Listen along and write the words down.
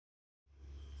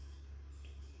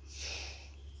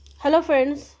Hello,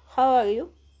 friends. How are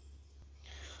you?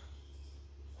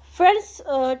 Friends,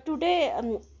 today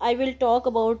I will talk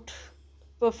about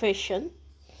profession.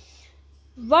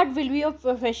 What will be your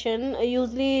profession?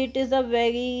 Usually, it is a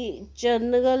very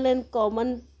general and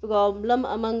common problem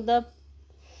among the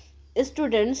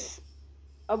students,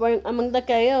 among the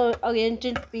career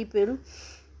oriented people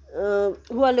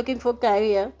who are looking for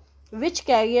career, which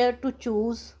career to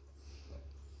choose,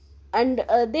 and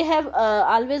they have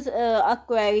always a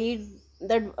query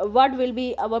that what will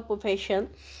be our profession.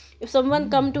 If someone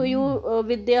come to you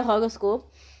with their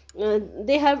horoscope,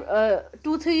 they have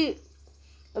two three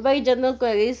very general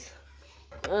queries.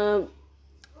 uh,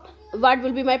 what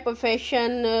will be my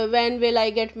profession, when will I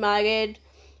get married,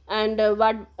 and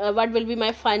what will be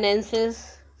my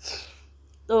finances.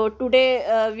 So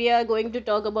today we are going to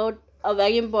talk about a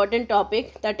very important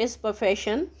topic, that is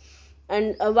profession,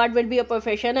 and what will be a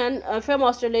profession, and from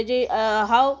astrology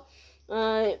how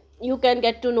you can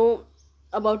get to know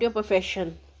about your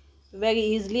profession very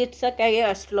easily. It's a career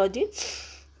astrology.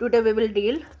 Today we will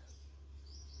deal.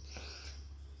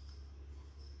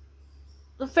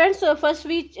 So friends, first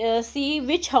we see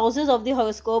which houses of the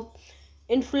horoscope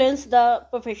influence the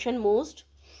profession most.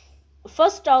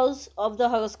 First house of the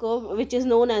horoscope, which is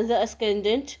known as the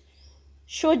ascendant,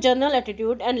 show general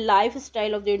attitude and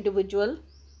lifestyle of the individual.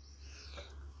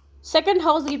 Second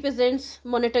house represents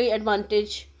monetary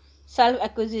advantage, self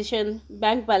acquisition,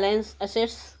 bank balance,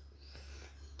 assets.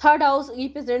 Third house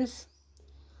represents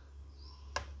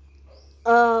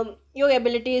your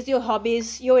abilities, your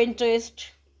hobbies, your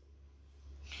interest,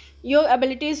 your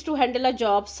abilities to handle a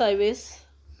job, service.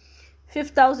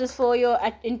 Fifth house is for your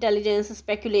intelligence,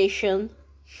 speculation.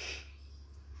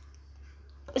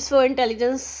 It's for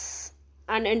intelligence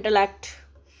and intellect.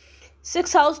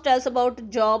 Sixth house tells about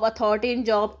job, authority in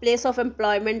job, place of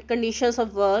employment, conditions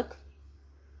of work.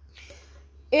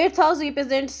 Eighth house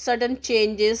represents sudden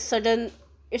changes, sudden.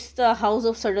 It's the house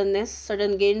of suddenness,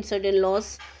 sudden gain, sudden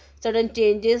loss, sudden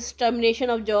changes. Termination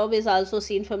of job is also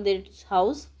seen from this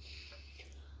house.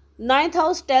 Ninth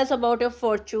house tells about your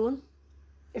fortune.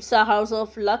 It's a house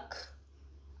of luck.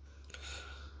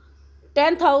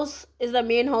 10th house is the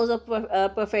main house of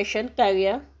profession,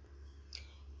 career.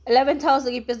 11th house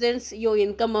represents your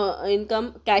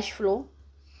income, cash flow.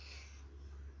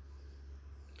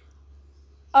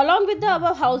 Along with the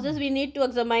above houses, we need to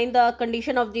examine the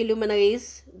condition of the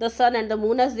luminaries, the sun and the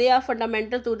moon, as they are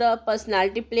fundamental to the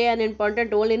personality, play an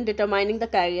important role in determining the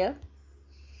career.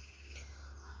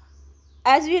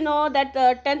 As we know that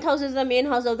the 10th house is the main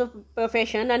house of the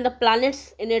profession, and the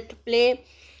planets in it play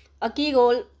a key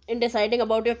role in deciding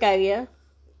about your career.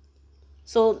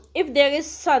 So if there is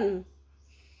sun,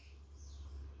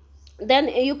 then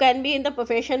you can be in the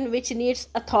profession which needs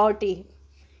authority.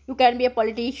 You can be a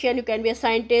politician, you can be a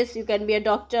scientist, you can be a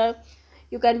doctor,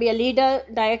 you can be a leader,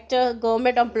 director,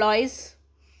 government employees,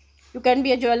 you can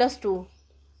be a jeweler too.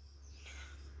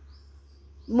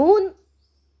 Moon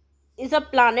is a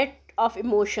planet of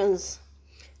emotions,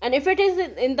 and if it is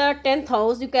in the 10th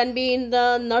house, you can be in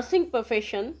the nursing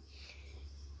profession.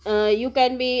 You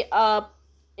can be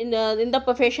in the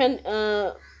profession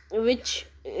which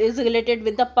is related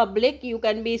with the public. You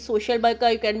can be social worker,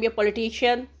 you can be a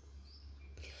politician.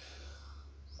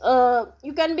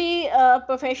 You can be a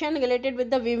profession related with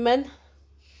the women,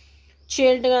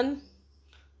 children.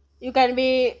 You can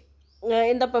be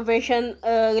in the profession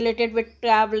related with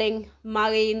traveling,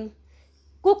 marine,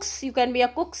 cooks. You can be a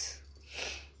cooks,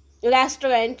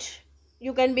 restaurant.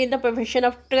 You can be in the profession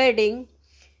of trading,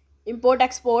 import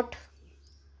export.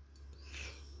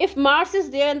 If Mars is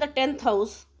there in the 10th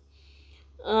house,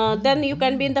 then you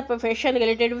can be in the profession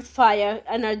related with fire,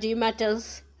 energy,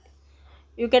 metals.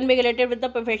 You can be related with the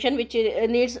profession which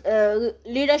needs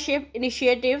leadership,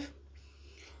 initiative.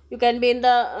 You can be in the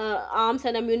arms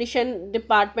and ammunition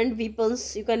department,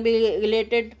 weapons. You can be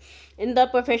related in the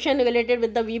profession related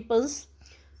with the weapons,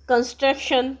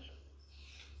 construction.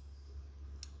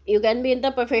 You can be in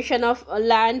the profession of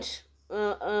land,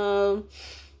 real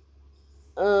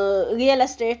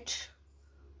estate.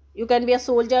 You can be a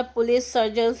soldier, police,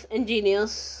 surgeons,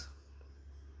 engineers.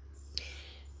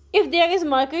 If there is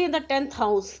Mercury in the 10th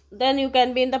house, then you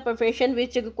can be in the profession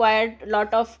which required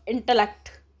lot of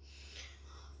intellect,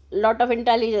 lot of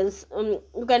intelligence.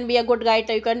 You can be a good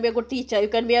writer, you can be a good teacher, you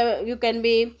can be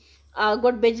a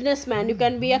good businessman, you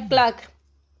can be a clerk,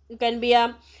 you can be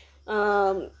a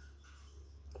um,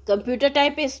 computer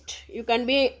typist, you can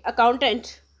be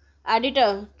accountant,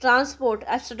 editor, transport,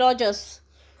 astrologers.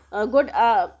 Good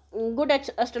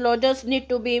astrologers need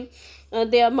to be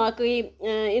their Mercury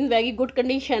in very good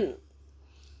condition.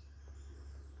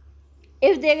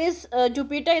 If there is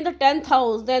Jupiter in the 10th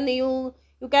house, then you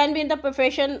can be in the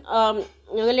profession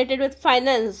related with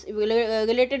finance,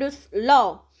 related with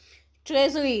law,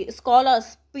 treasury,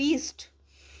 scholars, priest.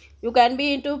 You can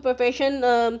be into profession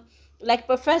like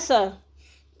professor,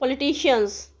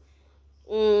 politicians.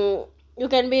 You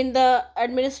can be in the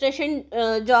administration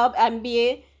job,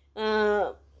 MBA,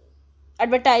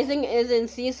 advertising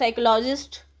agency,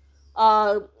 psychologist.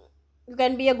 You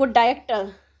can be a good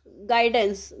director,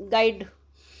 guide.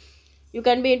 You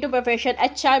can be into profession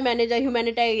HR manager,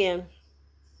 humanitarian.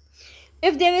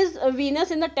 If there is a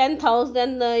Venus in the 10th house,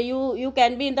 then you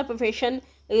can be in the profession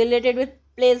related with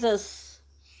places,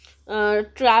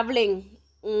 traveling,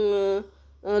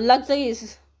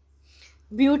 luxuries,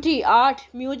 beauty, art,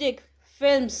 music,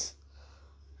 films,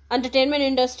 entertainment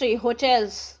industry,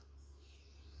 hotels.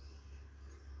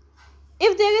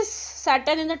 If there is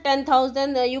Saturn in the 10th house,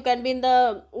 then you can be in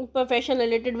the profession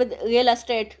related with real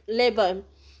estate, labor,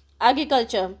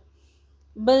 agriculture,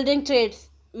 building trades,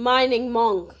 mining,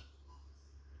 monk.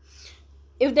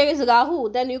 If there is Rahu,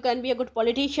 then you can be a good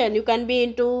politician. You can be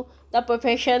into the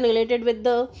profession related with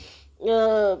the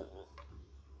uh,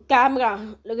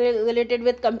 camera, related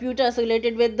with computers,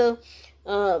 related with the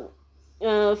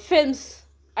uh, films,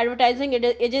 advertising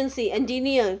agency,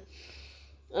 engineer,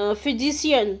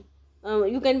 physician.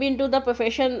 You can be into the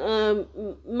profession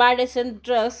medicine,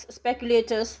 drugs,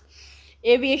 speculators,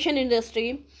 aviation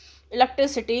industry,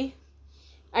 electricity,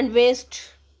 and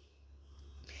waste.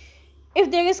 If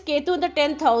there is Ketu in the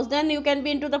 10th house, then you can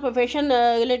be into the profession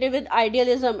related with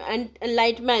idealism and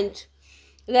enlightenment,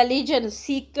 religion,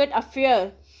 secret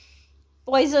affair,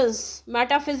 poisons,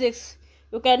 metaphysics.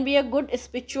 You can be a good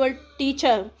spiritual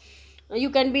teacher. You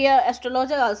can be a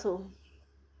astrologer also.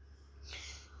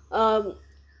 Um,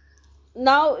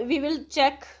 Now we will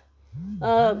check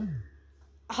uh,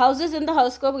 houses in the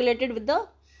horoscope related with the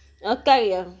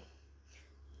career.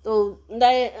 So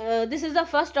this is the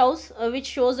first house, which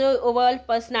shows your overall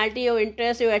personality, your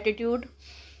interest, your attitude.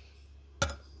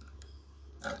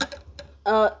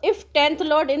 If 10th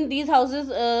lord in these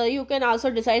houses, you can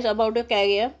also decide about your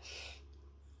career.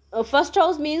 First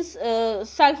house means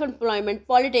self-employment,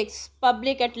 politics,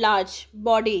 public at large,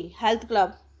 body, health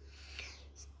club.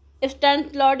 If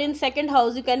 10th lord in second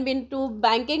house, you can be into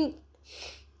banking,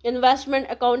 investment,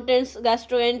 accountants,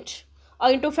 restaurant, or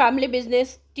into family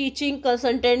business, teaching,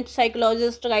 consultant,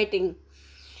 psychologist, writing.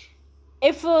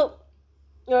 If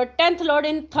your 10th lord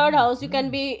in third house, you can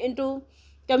be into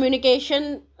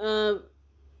communication,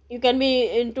 you can be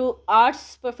into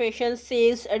arts profession,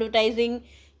 sales, advertising,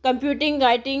 computing,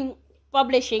 writing,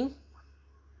 publishing.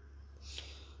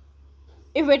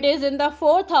 If it is in the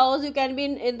fourth house, you can be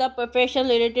in the profession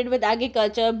related with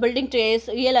agriculture, building trades,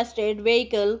 real estate,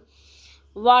 vehicle,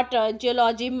 water,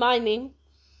 geology, mining.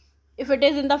 If it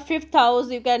is in the fifth house,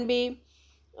 you can be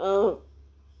uh,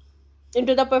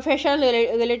 into the profession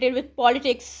related with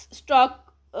politics,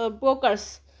 stock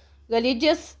brokers,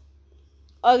 religious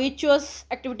or rituals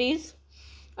activities,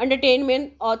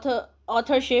 entertainment,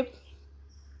 authorship.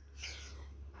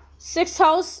 Sixth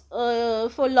house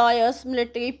for lawyers,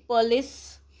 military,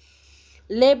 police,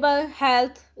 labor,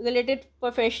 health, related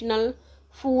professional,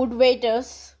 food,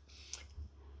 waiters.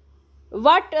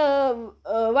 What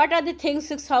are the things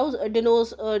sixth house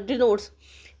denotes?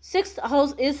 Sixth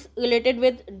house is related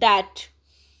with debt,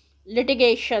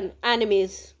 litigation,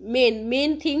 enemies.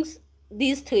 Main things,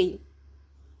 these three.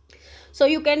 So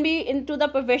you can be into the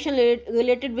profession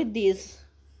related with these.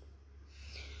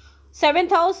 Seventh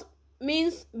house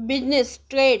means business,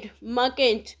 trade,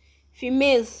 market,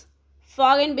 females,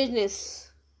 foreign business.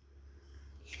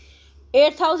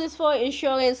 Eighth house is for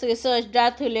insurance, research,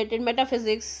 death related,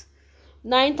 metaphysics.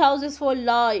 Ninth house is for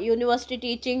law, university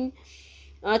teaching,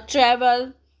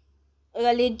 travel,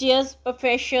 religious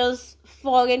professions,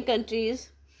 foreign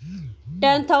countries.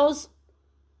 10th house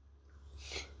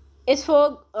is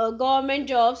for government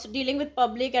jobs, dealing with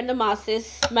public and the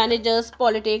masses, managers,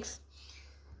 politics.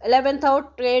 11th house,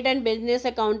 trade and business,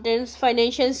 accountants,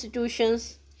 financial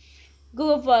institutions,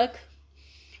 group work.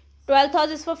 12th house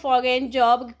is for foreign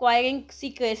job requiring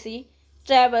secrecy,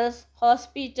 travels,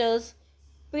 hospitals,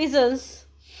 prisons,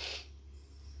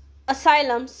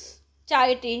 asylums,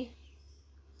 charity,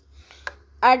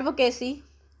 advocacy.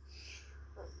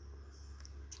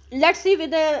 Let's see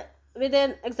with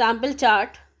an example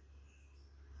chart.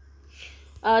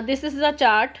 This is the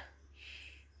chart.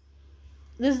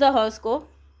 This is the horoscope.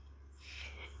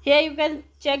 Here you can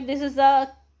check. This is the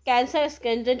Cancer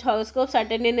ascendant horoscope,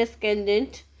 Saturn in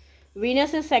ascendant,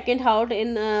 Venus is second house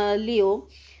in Leo,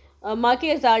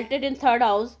 Mercury exalted in third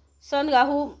house, Sun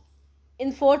Rahu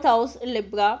in fourth house in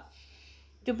Libra,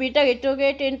 Jupiter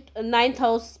retrograde in 9th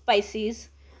house Pisces,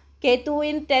 Ketu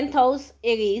in 10th house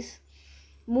Aries,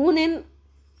 Moon in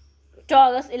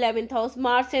Taurus 11th house,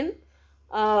 Mars in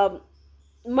uh,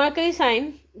 Mercury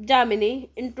sign Gemini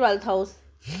in 12th house.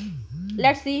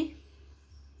 Let's see.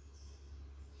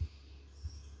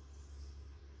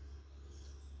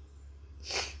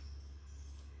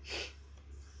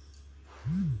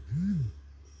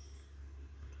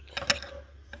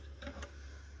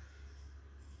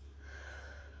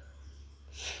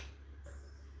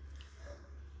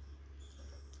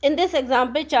 In this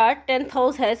example chart, 10th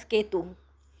house has Ketu,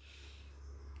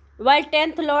 while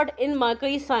 10th lord in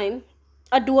Mercury sign,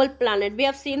 a dual planet. We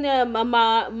have seen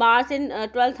Mars in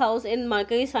 12th house in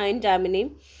Mercury sign Gemini,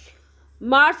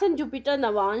 Mars and Jupiter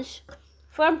Navansh.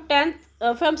 From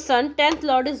 10th from Sun, 10th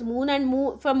lord is Moon,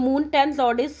 and from Moon 10th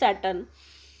lord is Saturn,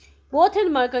 both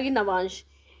in Mercury Navansh.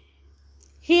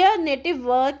 Here native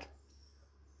work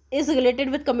is related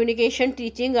with communication,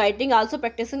 teaching, writing, also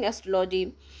practicing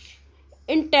astrology.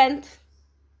 In 10th,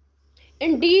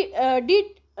 in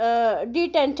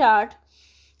D10 chart,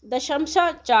 the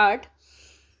Shamsa chart,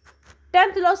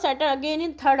 10th lord Saturn again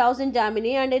in 3rd house in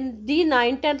Gemini, and in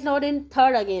D9, 10th lord in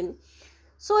 3rd again.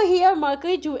 So here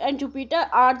Mercury and Jupiter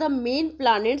are the main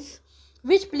planets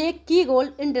which play a key role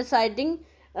in deciding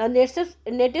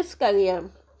native's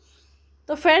career.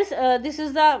 So friends, this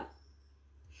is the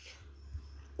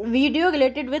video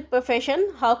related with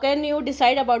profession. How can you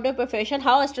decide about your profession?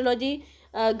 How astrology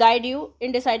guide you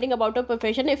in deciding about your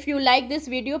profession? If you like this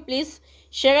video, please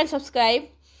share and subscribe.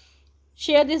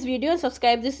 Share this video and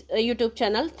subscribe this YouTube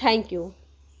channel. Thank you.